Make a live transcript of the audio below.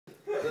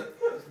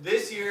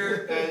this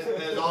year,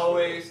 as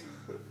always,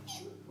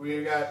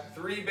 we got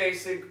 3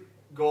 basic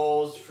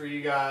goals for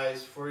you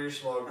guys for your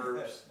small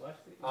groups.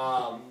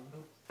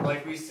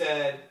 Like we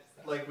said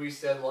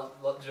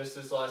just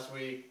this last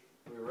week,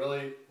 we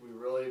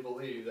really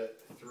believe that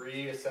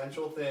 3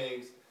 essential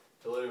things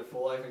to live a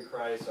full life in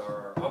Christ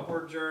are our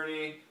upward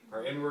journey,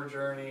 our inward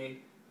journey,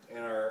 and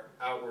our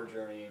outward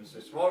journey. And so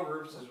small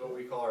groups is what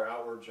we call our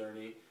outward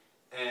journey,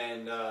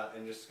 and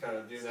just kind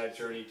of do that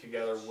journey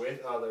together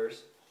with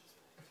others.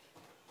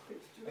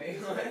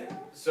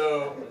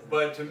 So,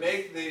 but to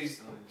make this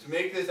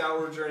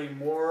outward journey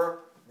more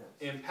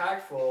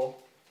impactful,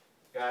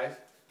 guys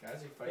are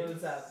fighting.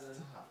 What's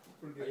happening?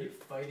 Are you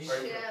fighting?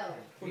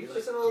 Can you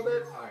listen a little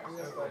bit?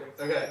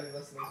 Okay.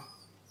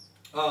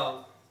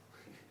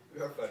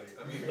 We are fighting.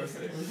 I mean,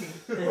 listening.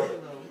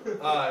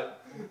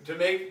 To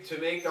make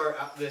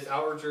this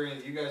outward journey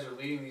that you guys are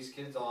leading these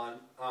kids on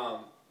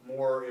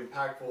more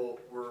impactful,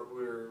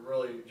 we're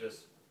really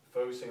just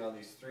focusing on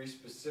these 3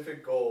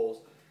 specific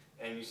goals,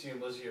 and you see them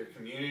listed here: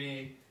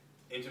 community,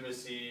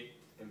 intimacy,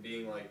 and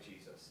being like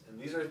Jesus. And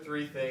these are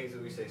 3 things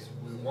that we say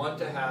we want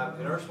to have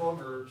in our small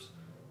groups,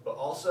 but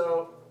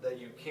also that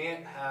you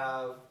can't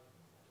have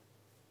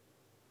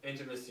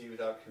intimacy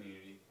without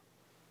community.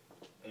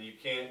 And you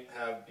can't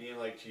have being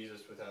like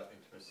Jesus without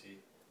intimacy.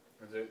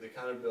 They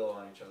kind of build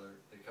on each other.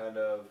 They kind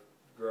of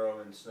grow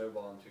and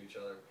snowball into each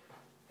other.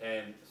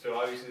 And so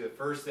obviously the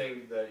first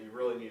thing that you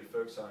really need to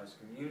focus on is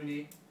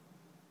community.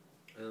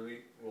 And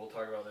we'll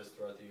talk about this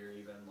throughout the year,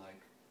 even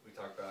like we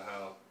talked about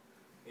how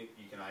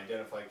you can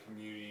identify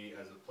community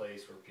as a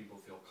place where people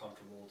feel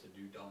comfortable to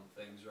do dumb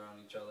things around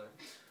each other.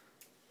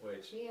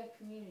 Which we have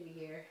community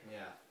here.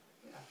 Yeah,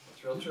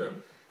 that's real true.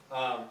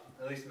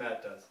 At least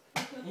Matt does.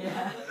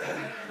 Yeah.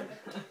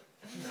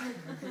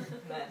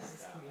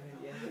 That's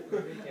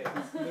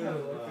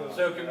community.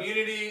 So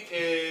community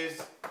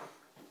is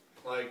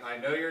like, I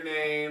know your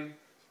name,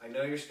 I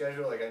know your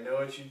schedule, like I know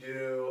what you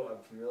do, I'm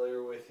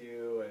familiar with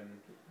you,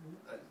 and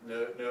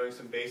knowing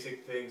some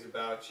basic things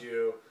about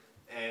you.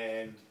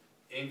 And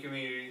in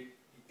community,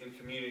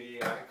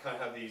 I kind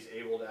of have these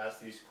able to ask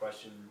these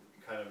question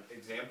kind of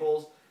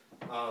examples.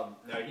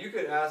 Now you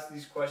could ask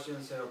these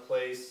questions in a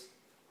place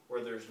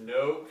where there's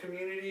no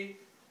community,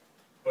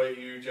 but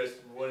you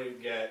just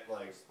wouldn't get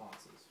like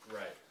responses.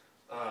 Right.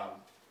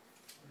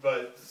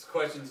 But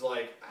questions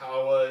like,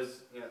 how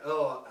was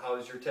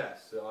your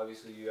test? So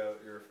obviously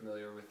you're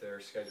familiar with their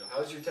schedule. How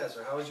was your test,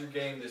 or how was your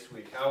game this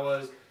week? How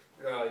was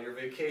your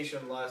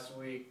vacation last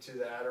week to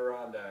the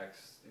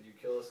Adirondacks? Did you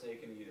kill a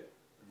snake and eat it?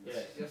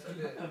 Yes. Yes, I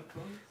did.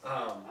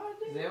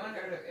 Has anyone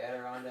heard of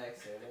Adirondack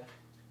soda?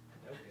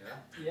 Nope.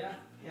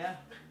 Yeah.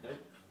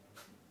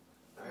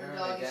 I remember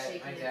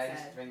my dad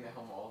used to bring that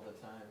home all the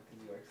time because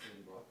he works in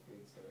the bulk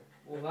food store.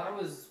 Well, that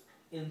was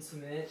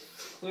intimate.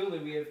 Clearly,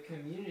 we have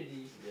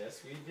community.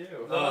 Yes, we do.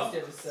 What else do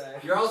you have to say?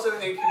 You're also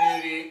in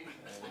community.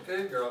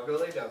 Good girl, go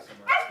lay down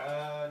somewhere.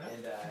 No.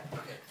 And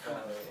Okay.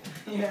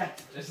 Yeah.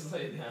 Just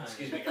lay down.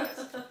 Excuse me,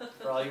 guys.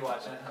 For all you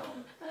watching at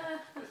home,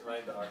 this is my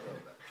dog a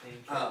little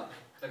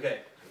bit. Okay.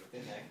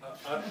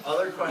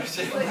 Other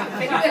questions.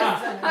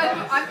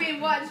 I'm being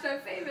watched. I'm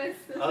famous.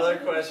 Other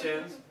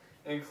questions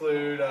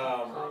include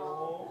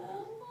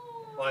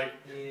like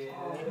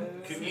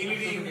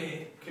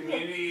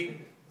community.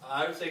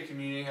 I would say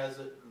community has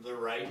the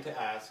right to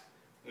ask,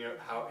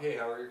 how are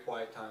your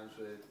quiet times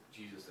with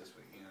Jesus this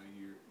week?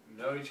 You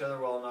know each other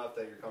well enough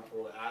that you're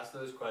comfortable to ask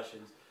those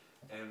questions,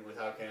 and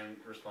without getting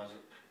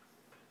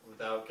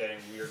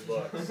weird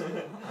looks.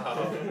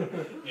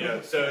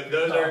 So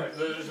those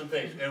are some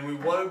things, and we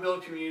want to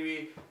build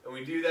community, and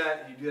we do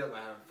that. You do that by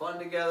having fun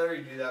together.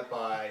 You do that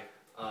by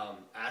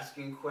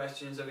asking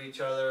questions of each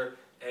other,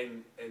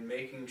 and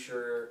making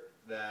sure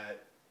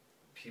that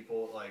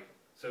people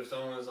so if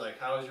someone was like,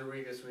 how was your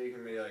week this week?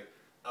 And be like,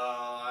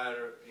 I had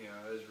it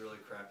was a really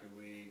crappy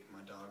week,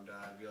 my dog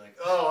died. I'd be like,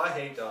 I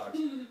hate dogs.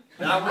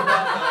 That would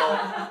not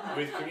help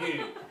with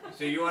community.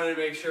 So you want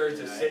to make sure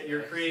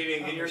you're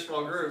creating in your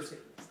small groups.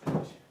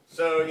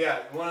 So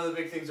yeah, one of the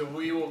big things that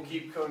we will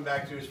keep coming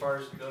back to as far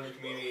as building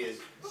community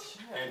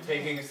and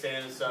taking a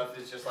stand and stuff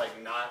is just like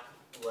not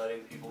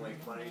letting people make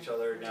fun of each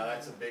other. Now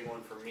that's a big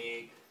one for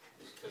me,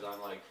 just because I'm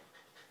like,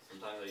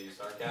 sometimes I use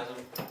sarcasm,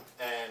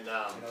 and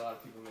a lot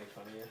of people make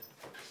fun of you.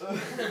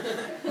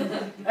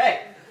 Hey!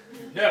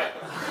 No!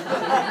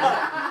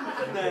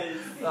 Nice.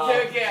 It's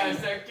okay, I'm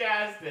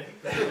sarcastic.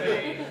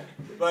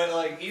 But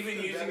like even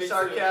using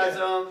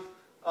sarcasm,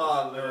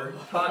 or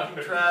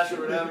talking trash or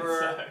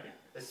whatever,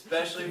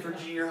 especially for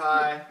junior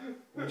high,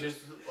 we just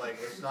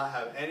let's not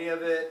have any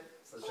of it.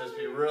 Let's just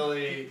be we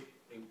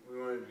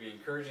want to be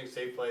encouraging,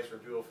 safe place where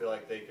people feel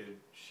like they could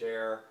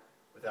share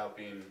without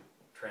being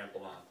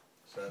trampled on.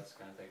 So that's the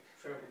kind of thing.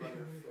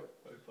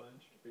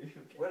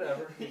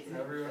 Whatever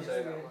you want to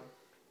say.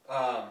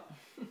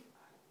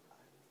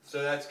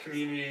 So that's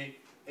community,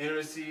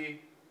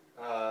 intimacy,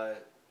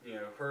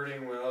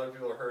 hurting when other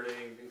people are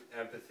hurting,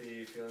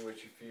 empathy, feeling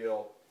what you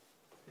feel,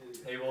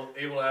 able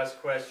to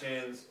ask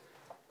questions,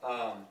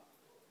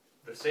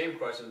 the same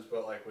questions,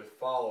 but like with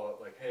follow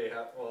up, like, hey,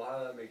 how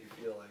did that make you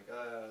feel? Like,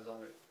 as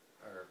long as,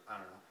 or I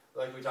don't know.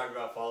 Like we talked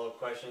about follow up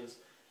questions.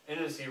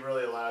 Intimacy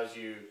really allows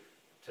you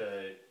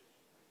to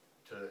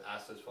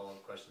ask those follow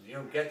up questions. You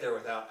don't get there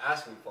without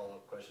asking follow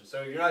up questions.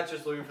 So you're not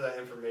just looking for that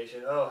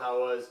information. Oh, how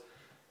was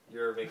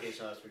your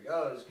vacation last week?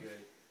 Oh, it was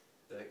good.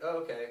 They're like, oh,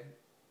 okay.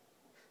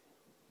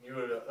 You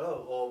would,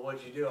 oh, well,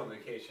 what'd you do on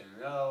vacation?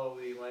 Oh,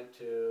 we went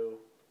to,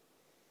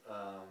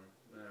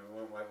 we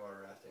went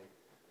whitewater rafting.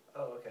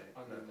 Oh, okay.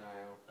 On the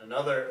Nile.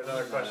 Another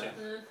question.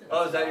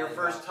 Oh, is that your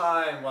first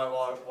time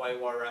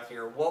whitewater rafting?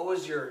 Or what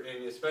was your,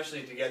 and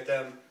especially to get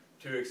them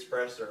to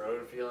express their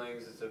own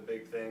feelings, it's a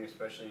big thing,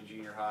 especially in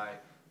junior high,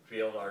 to be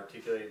able to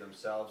articulate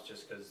themselves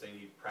just because they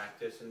need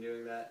practice in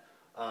doing that.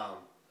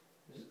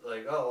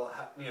 Like, oh,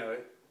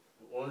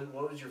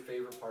 what was your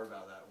favorite part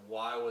about that?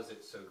 Why was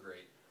it so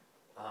great?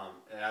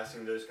 And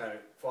asking those kind of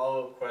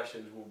follow-up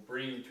questions will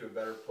bring you to a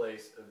better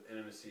place of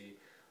intimacy.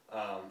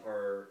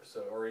 Or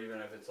even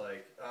if it's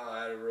like, oh,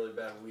 I had a really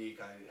bad week.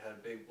 I had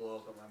a big blow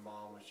up at my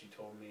mom when she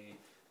told me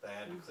that I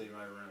had to clean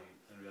my room.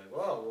 And be like,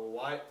 well,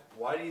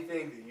 why do you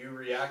think that you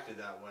reacted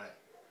that way?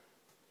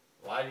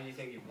 Why do you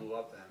think you blew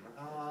up then?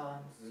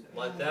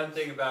 Let them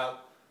think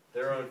about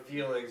their own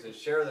feelings and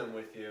share them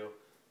with you.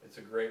 It's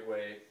a great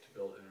way to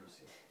build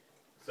intimacy.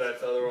 So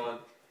that's the other one.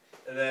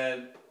 And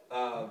then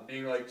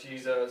being like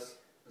Jesus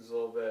is a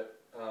little bit,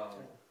 I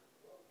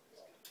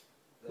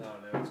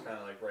don't know, it's kind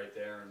of like right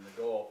there in the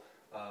goal.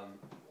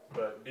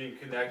 But being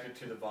connected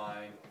to the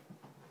vine,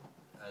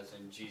 as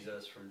in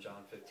Jesus from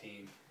John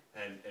 15,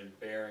 and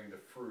bearing the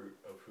fruit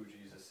of who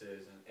Jesus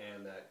is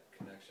and that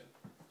connection.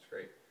 It's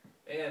great.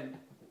 And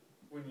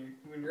when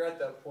you're at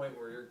that point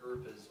where your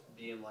group is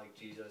being like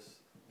Jesus,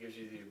 it gives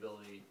you the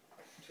ability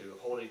to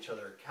hold each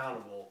other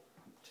accountable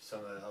to some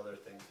of the other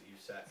things that you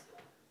set.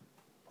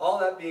 All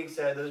that being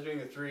said, those being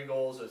the 3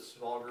 goals of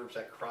small groups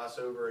that cross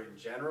over in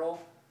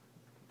general,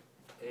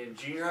 in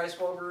junior high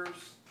small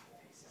groups,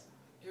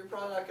 you're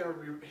probably not going to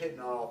be hitting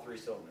on all 3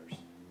 cylinders.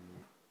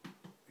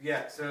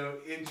 Yeah, so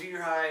in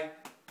junior high,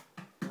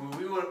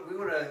 we want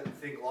to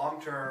think long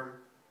term,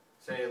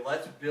 say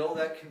let's build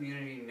that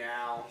community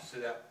now so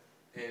that,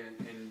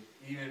 and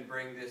even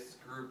bring this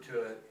group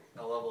to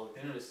a level of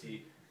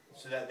intimacy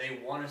so that they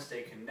want to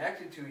stay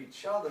connected to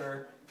each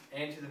other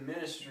and to the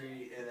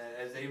ministry, and then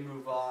as they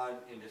move on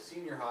into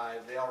senior high,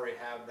 they already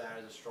have that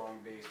as a strong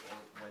base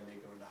when they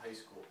go into high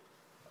school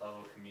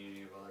of a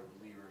community of other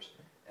believers,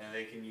 and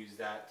they can use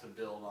that to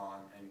build on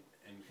and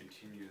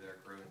continue their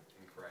growth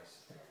in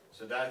Christ.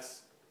 So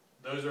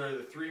those are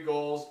the 3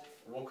 goals.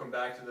 We'll come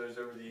back to those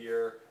over the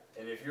year.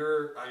 And if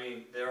you're,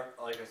 they're,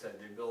 like I said,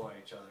 they build on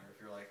each other.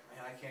 If you're like,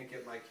 man, I can't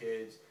get my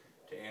kids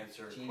to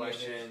answer a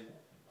question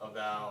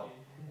about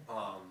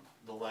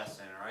the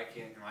lesson, or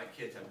my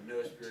kids have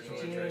no spiritual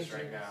interest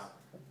right now.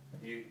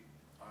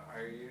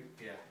 Are you?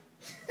 Yeah.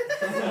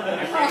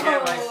 I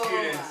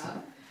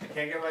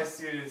can't get my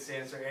students to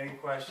answer any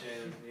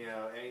question,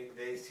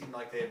 they seem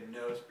like they have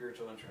no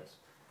spiritual interest.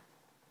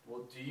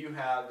 Well, do you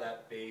have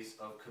that base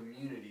of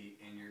community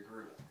in your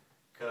group?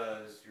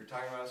 Because you're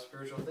talking about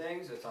spiritual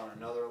things, it's on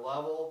another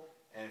level,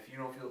 and if you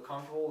don't feel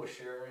comfortable with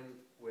sharing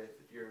with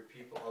your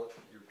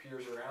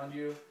peers around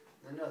you,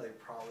 then no, they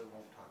probably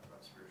won't talk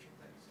about spiritual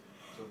things.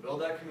 So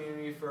build that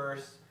community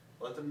first,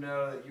 let them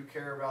know that you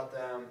care about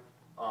them,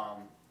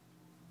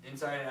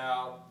 inside and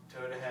out,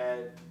 toe to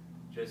head,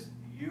 just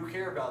you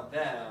care about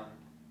them,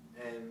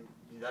 and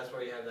that's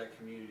why you have that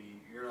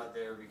community. You're not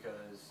there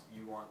because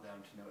you want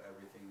them to know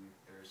everything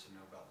there is to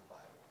know about the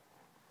Bible.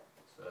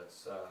 So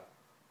that's,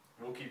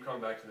 we'll keep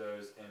coming back to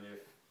those, and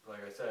if,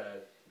 like I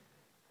said,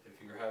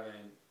 if you're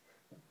having,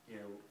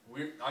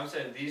 I'm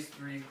saying these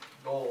 3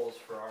 goals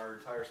for our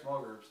entire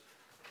small groups,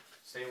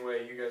 same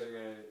way you guys are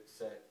going to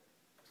set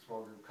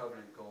small group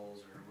covenant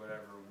goals or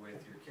whatever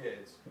with your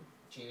kids.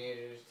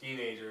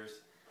 Teenagers.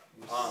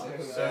 So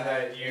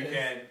that you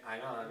can,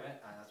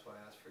 that's why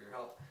I asked for your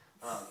help.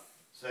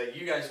 So that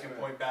you guys can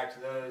point back to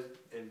those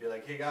and be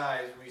like, hey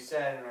guys, we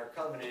said in our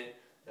covenant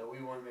that we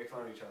wouldn't make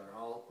fun of each other.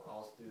 I'll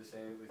do the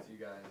same with you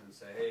guys and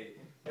say, hey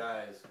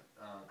guys,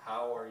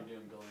 how are you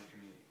doing building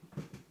community?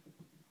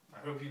 I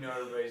hope you know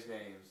everybody's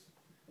names,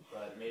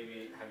 but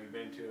maybe have you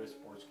been to a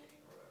sports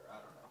game or whatever? I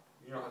don't know.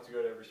 You don't have to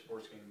go to every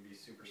sports game and be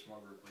super small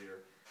group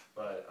leader,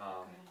 but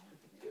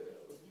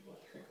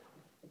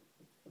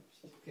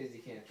because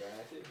you can't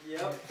drive.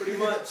 Yep, pretty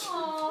much.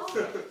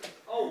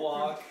 I'll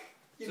walk.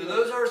 So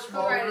those are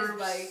small Ride his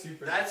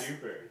groups. bike.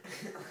 Super.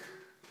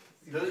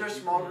 Those are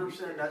small groups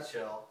in a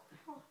nutshell.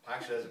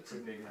 Actually, that's a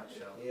pretty big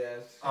nutshell.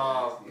 Yes.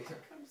 How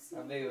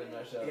big of a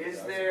nutshell?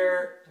 is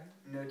there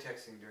no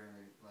texting during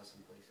the lesson,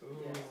 please?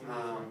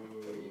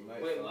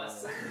 Wait,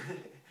 lesson?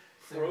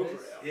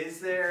 Is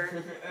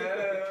there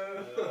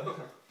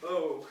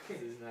Oh.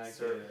 This is not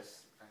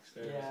service?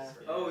 Yeah.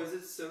 Oh, is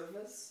it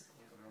service?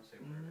 Yeah, we don't say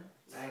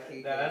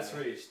program. That's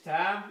reached.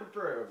 Time for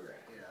program.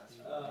 Yeah,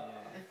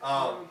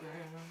 that's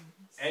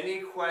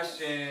any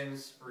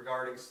questions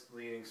regarding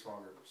leading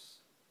small groups?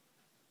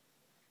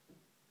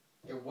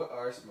 Yeah, what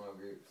are small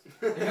groups?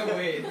 Yeah,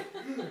 wait.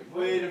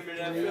 Wait a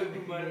minute, I feel like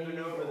we might have been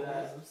over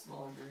that.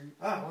 Small group.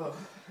 Ah, well.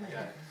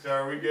 Okay. So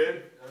are we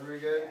good? Are we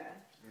good?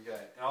 Yeah.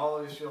 Okay. And all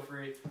of you feel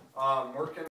free. Working